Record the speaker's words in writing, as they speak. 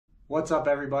What's up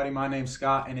everybody, my name's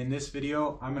Scott, and in this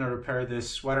video I'm going to repair this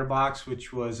sweater box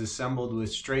which was assembled with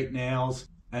straight nails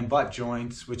and butt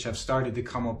joints which have started to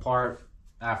come apart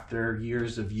after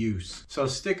years of use. So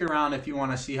stick around if you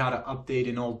want to see how to update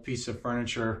an old piece of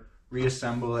furniture,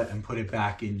 reassemble it, and put it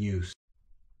back in use.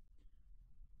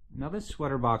 Now this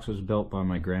sweater box was built by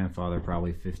my grandfather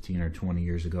probably 15 or 20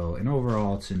 years ago, and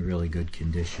overall it's in really good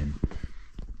condition.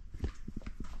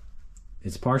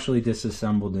 It's partially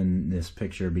disassembled in this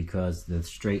picture because the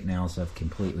straight nails have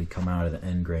completely come out of the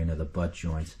end grain of the butt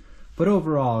joints. But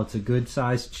overall, it's a good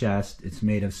sized chest. It's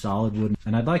made of solid wood,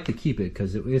 and I'd like to keep it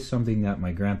because it is something that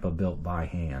my grandpa built by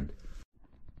hand.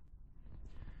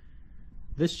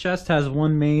 This chest has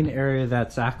one main area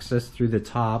that's accessed through the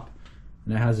top,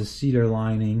 and it has a cedar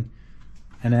lining,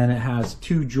 and then it has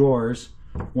two drawers,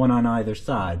 one on either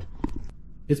side.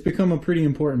 It's become a pretty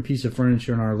important piece of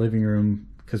furniture in our living room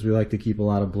because we like to keep a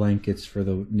lot of blankets for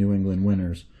the New England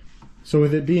winters. So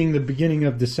with it being the beginning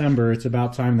of December, it's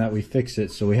about time that we fix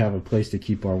it so we have a place to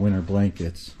keep our winter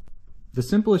blankets. The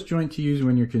simplest joint to use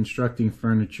when you're constructing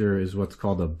furniture is what's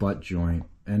called a butt joint.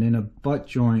 And in a butt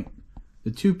joint,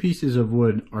 the two pieces of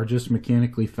wood are just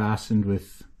mechanically fastened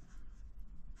with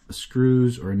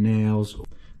screws or nails.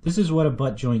 This is what a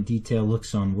butt joint detail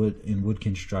looks on wood in wood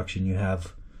construction. You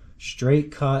have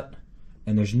straight cut,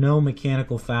 and there's no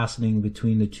mechanical fastening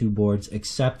between the two boards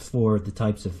except for the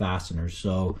types of fasteners.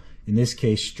 So in this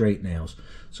case, straight nails.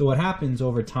 So what happens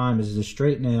over time is the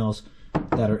straight nails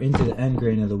that are into the end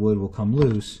grain of the wood will come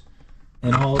loose,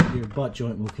 and all of your butt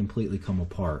joint will completely come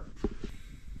apart.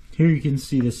 Here you can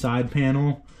see the side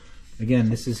panel.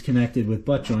 Again, this is connected with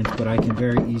butt joints, but I can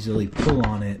very easily pull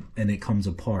on it and it comes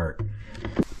apart.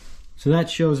 So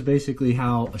that shows basically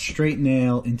how a straight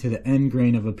nail into the end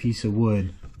grain of a piece of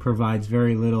wood provides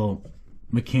very little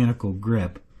mechanical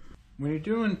grip. When you're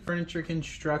doing furniture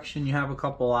construction, you have a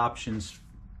couple options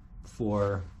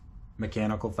for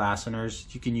mechanical fasteners.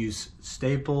 You can use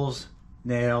staples,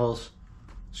 nails,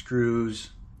 screws,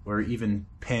 or even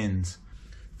pins.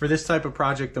 For this type of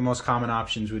project, the most common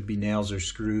options would be nails or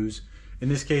screws. In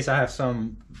this case, I have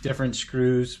some different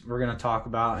screws we're going to talk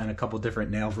about and a couple different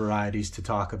nail varieties to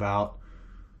talk about.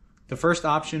 The first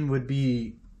option would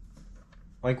be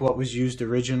like what was used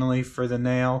originally for the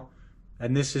nail,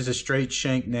 and this is a straight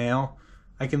shank nail.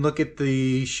 I can look at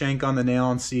the shank on the nail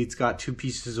and see it's got two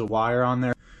pieces of wire on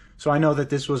there. So I know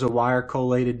that this was a wire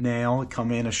collated nail. It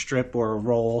come in a strip or a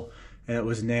roll, and it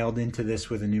was nailed into this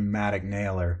with a pneumatic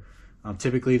nailer.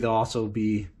 Typically there'll also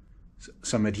be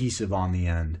some adhesive on the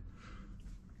end.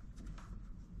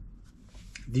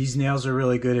 These nails are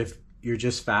really good if you're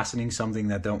just fastening something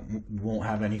that won't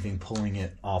have anything pulling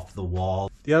it off the wall.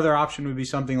 The other option would be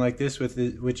something like this,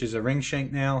 which is a ring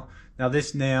shank nail. Now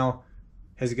this nail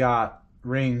has got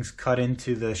rings cut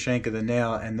into the shank of the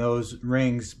nail, and those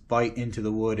rings bite into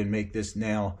the wood and make this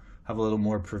nail have a little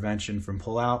more prevention from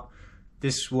pull out.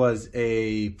 This was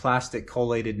a plastic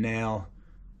collated nail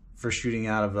for shooting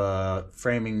out of a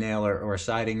framing nailer or a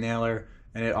siding nailer,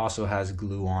 and it also has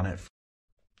glue on it.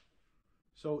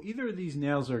 So either of these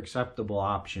nails are acceptable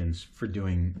options for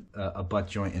doing a butt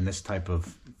joint in this type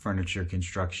of furniture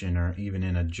construction, or even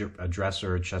in a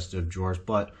dresser or a chest of drawers.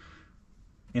 But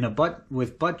in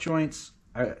with butt joints,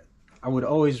 I would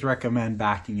always recommend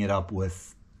backing it up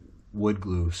with wood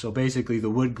glue. So basically the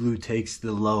wood glue takes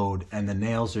the load and the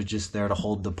nails are just there to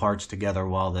hold the parts together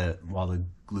while the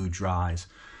glue dries.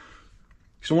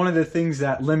 So one of the things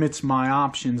that limits my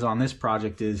options on this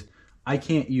project is I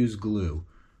can't use glue.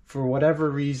 For whatever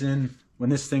reason, when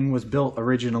this thing was built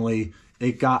originally,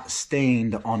 it got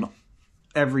stained on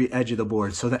every edge of the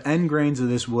board. So the end grains of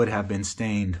this wood have been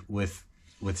stained with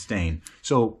stain.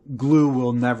 So glue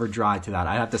will never dry to that.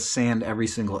 I have to sand every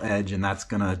single edge, and that's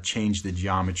gonna change the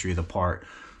geometry of the part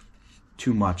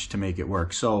too much to make it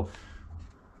work. So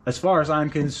as far as I'm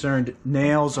concerned,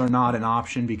 nails are not an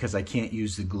option because I can't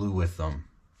use the glue with them.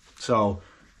 So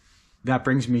that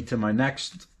brings me to my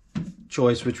next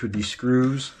choice, which would be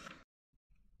screws.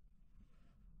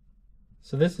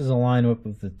 So this is a lineup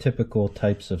of the typical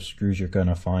types of screws you're going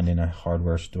to find in a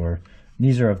hardware store. And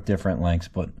these are of different lengths,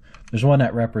 but there's one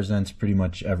that represents pretty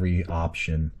much every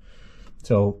option.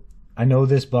 So I know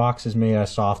this box is made out of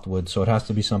softwood, so it has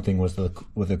to be something with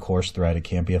a coarse thread. It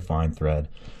can't be a fine thread.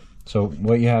 So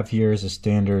what you have here is a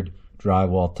standard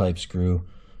drywall type screw.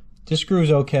 This screw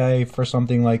is okay for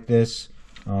something like this.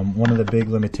 One of the big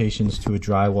limitations to a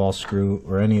drywall screw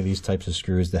or any of these types of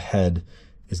screws, the head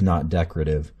is not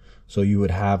decorative. So you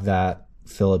would have that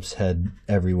Phillips head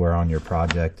everywhere on your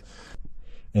project.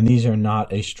 And these are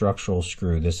not a structural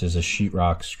screw. This is a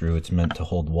sheetrock screw. It's meant to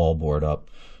hold wallboard up.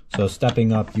 So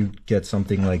stepping up, you get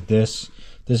something like this.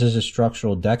 This is a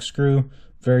structural deck screw.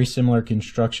 Very similar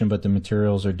construction, but the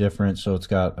materials are different, so it's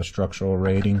got a structural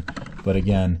rating. But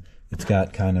again, it's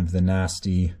got kind of the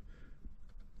nasty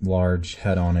large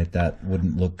head on it that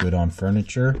wouldn't look good on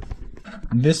furniture.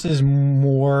 This is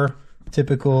more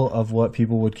typical of what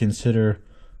people would consider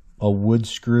a wood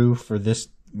screw for this,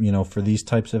 you know, for these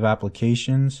types of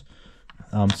applications.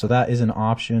 So that is an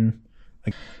option.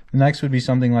 The next would be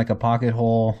something like a pocket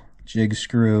hole jig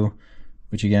screw,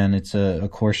 which again, it's a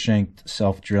coarse shanked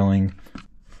self-drilling.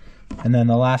 And then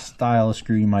the last style of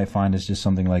screw you might find is just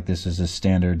something like this, is a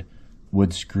standard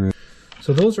wood screw.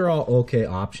 So those are all okay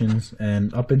options,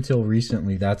 and up until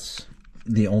recently, that's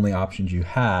the only options you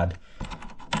had.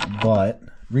 But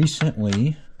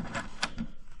recently,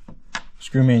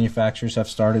 screw manufacturers have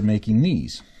started making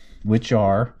these, which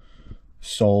are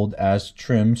sold as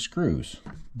trim screws.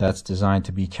 That's designed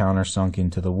to be countersunk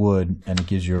into the wood, and it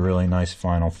gives you a really nice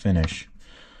final finish.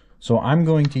 So I'm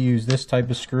going to use this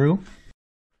type of screw.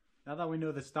 Now that we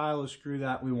know the style of screw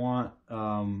that we want,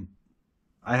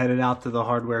 I headed out to the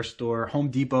hardware store. Home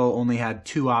Depot only had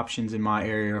 2 options in my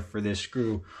area for this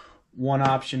screw. One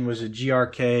option was a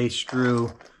GRK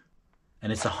screw,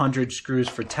 and it's 100 screws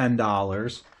for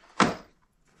 $10.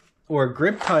 Or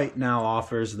Grip Tight now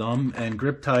offers them, and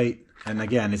Grip Tight, and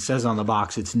again, it says on the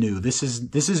box it's new. This is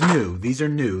new. These are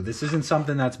new. This isn't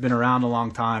something that's been around a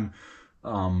long time.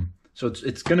 So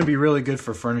it's going to be really good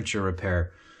for furniture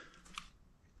repair.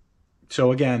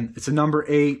 So again, it's a number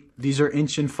 8. These are 1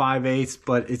 5/8,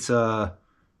 but it's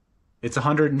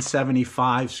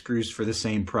 175 screws for the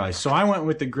same price. So I went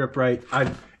with the Grip Right.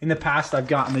 In the past, I've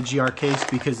gotten the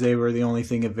GRKs because they were the only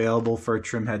thing available for a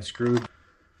trim head screw.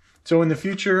 So in the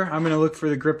future, I'm going to look for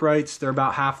the Grip Rights. They're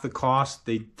about half the cost.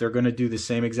 They're going to do the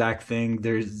same exact thing.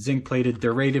 They're zinc plated.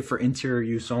 They're rated for interior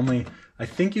use only. I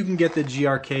think you can get the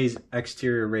GRKs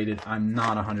exterior rated. I'm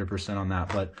not 100% on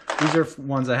that, but these are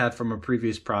ones I had from a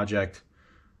previous project.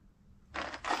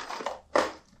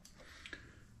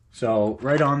 So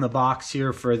right on the box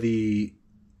here for the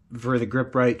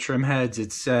Grip Right trim heads,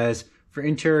 it says for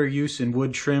interior use in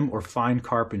wood trim or fine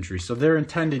carpentry. So their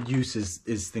intended use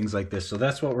is things like this. So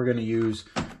that's what we're going to use.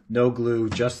 No glue,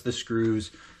 just the screws.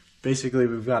 Basically,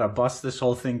 we've got to bust this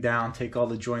whole thing down, take all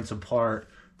the joints apart,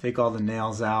 take all the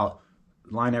nails out,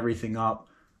 line everything up.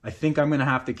 I think I'm going to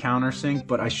have to countersink,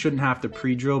 but I shouldn't have to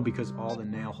pre-drill because all the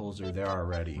nail holes are there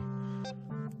already.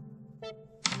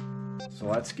 So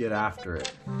let's get after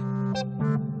it.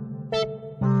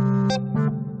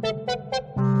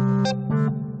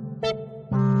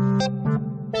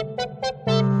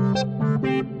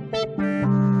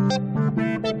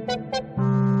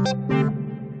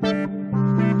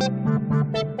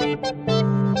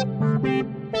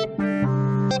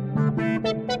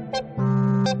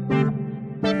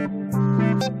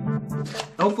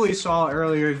 Hopefully you saw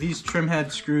earlier, these trim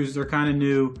head screws, they're kind of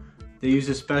new. They use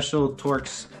a special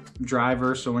Torx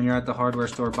driver, so when you're at the hardware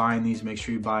store buying these, make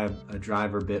sure you buy a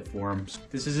driver bit for them.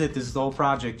 This is it. This is the whole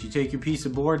project. You take your piece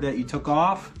of board that you took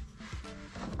off,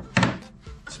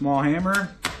 small hammer,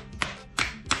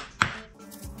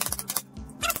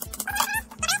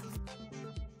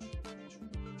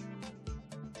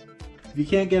 if you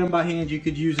can't get them by hand, you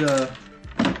could use a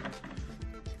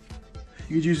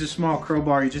small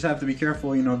crowbar. You just have to be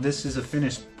careful. You know, this is a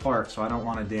finished part, so I don't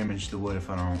want to damage the wood if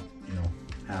I don't, you know,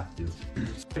 have to.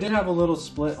 I did have a little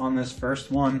split on this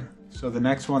first one, so the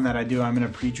next one that I do, I'm going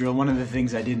to pre-drill. One of the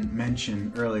things I didn't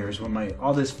mention earlier is when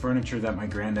all this furniture that my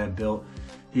granddad built,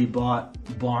 he bought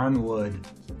barn wood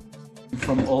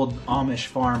from old Amish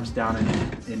farms down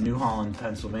in New Holland,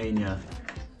 Pennsylvania,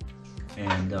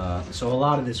 and so a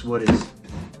lot of this wood is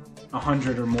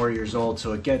 100 or more years old,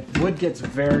 so wood can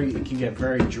get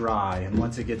very dry, and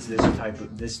once it gets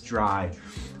this dry,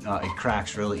 it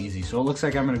cracks really easy. So it looks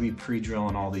like I'm going to be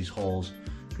pre-drilling all these holes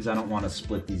because I don't want to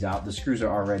split these out. The screws are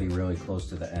already really close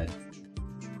to the edge.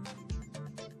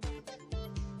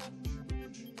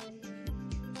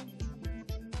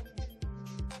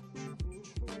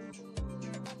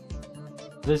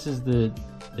 This is the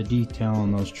detail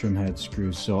on those trim head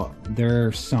screws. So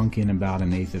they're sunk in about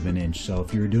 1/8 of an inch. So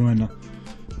if you're doing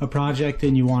a project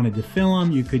and you wanted to fill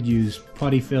them, you could use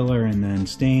putty filler and then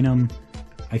stain them.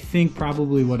 I think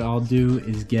probably what I'll do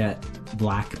is get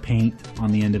black paint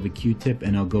on the end of a Q-tip,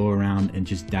 and I'll go around and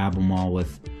just dab them all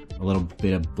with a little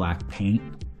bit of black paint.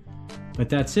 But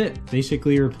that's it.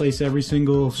 Basically replace every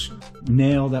single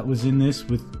nail that was in this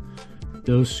with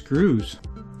those screws.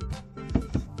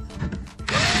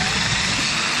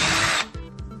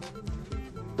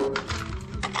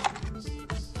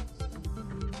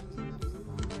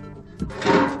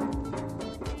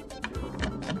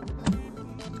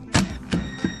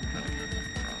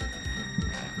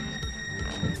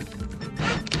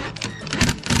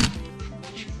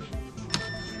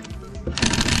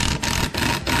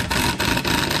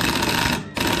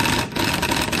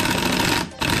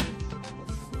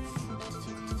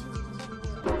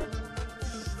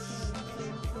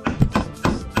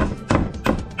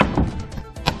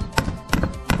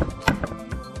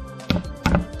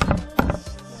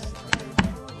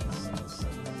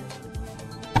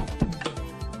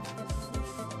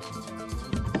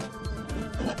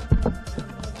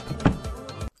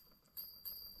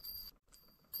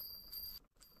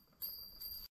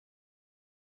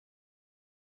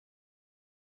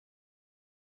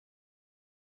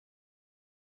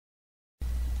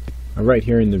 Right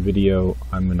here in the video,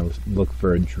 I'm going to look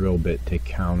for a drill bit to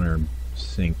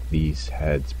countersink these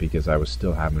heads because I was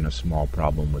still having a small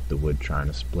problem with the wood trying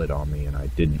to split on me and I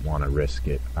didn't want to risk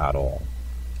it at all.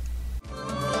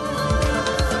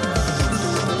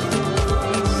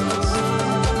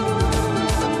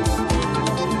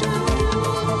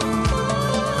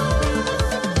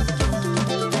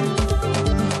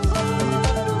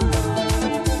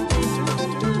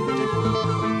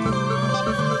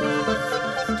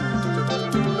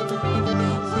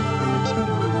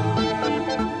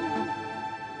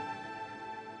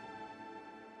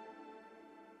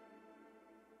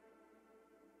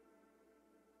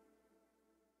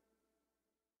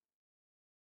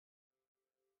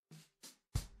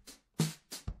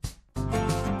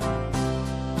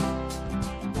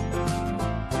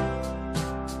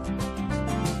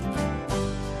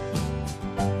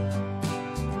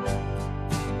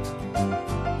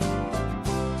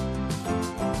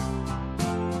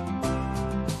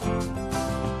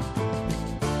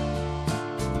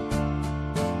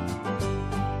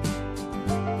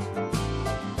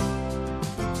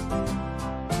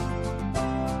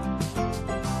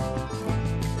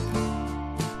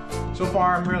 So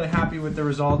far, I'm really happy with the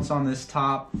results on this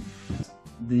top.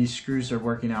 These screws are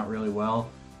working out really well.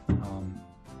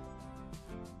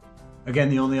 Again,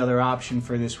 the only other option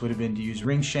for this would have been to use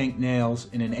ring shank nails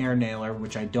in an air nailer,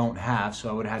 which I don't have, so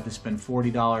I would have had to spend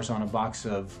 $40 on a box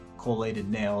of collated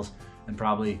nails and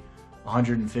probably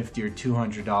 $150 or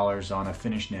 $200 on a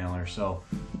finish nailer. So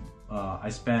I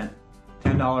spent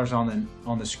 $10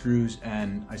 on the screws,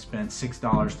 and I spent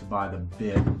 $6 to buy the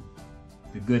bit,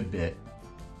 the good bit.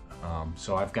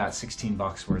 So I've got 16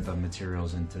 bucks worth of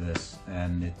materials into this,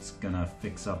 and it's gonna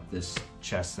fix up this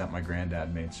chest that my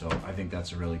granddad made, so I think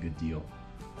that's a really good deal.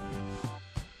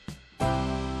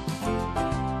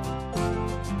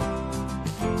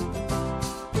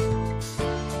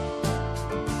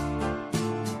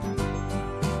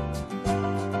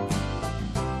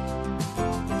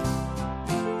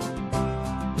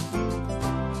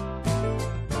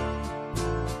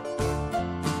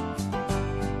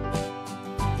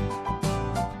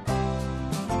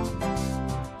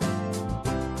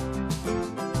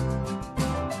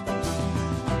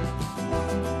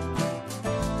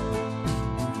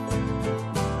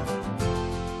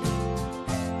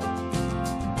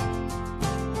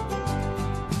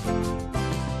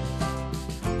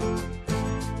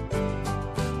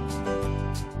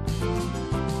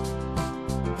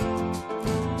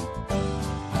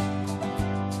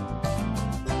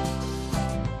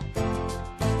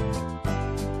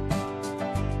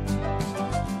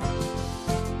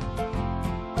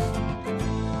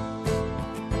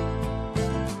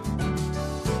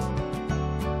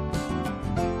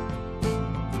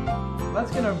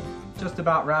 That's gonna just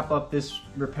about wrap up this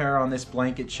repair on this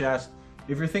blanket chest.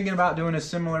 If you're thinking about doing a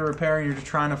similar repair and you're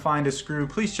trying to find a screw,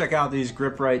 please check out these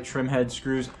Grip-Rite trim head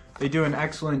screws. They do an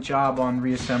excellent job on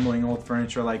reassembling old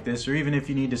furniture like this, or even if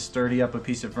you need to sturdy up a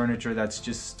piece of furniture that's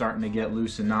just starting to get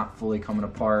loose and not fully coming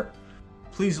apart.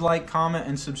 Please like, comment,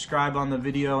 and subscribe on the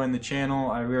video and the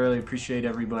channel. I really appreciate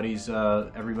everybody's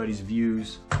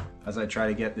views as I try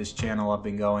to get this channel up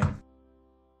and going.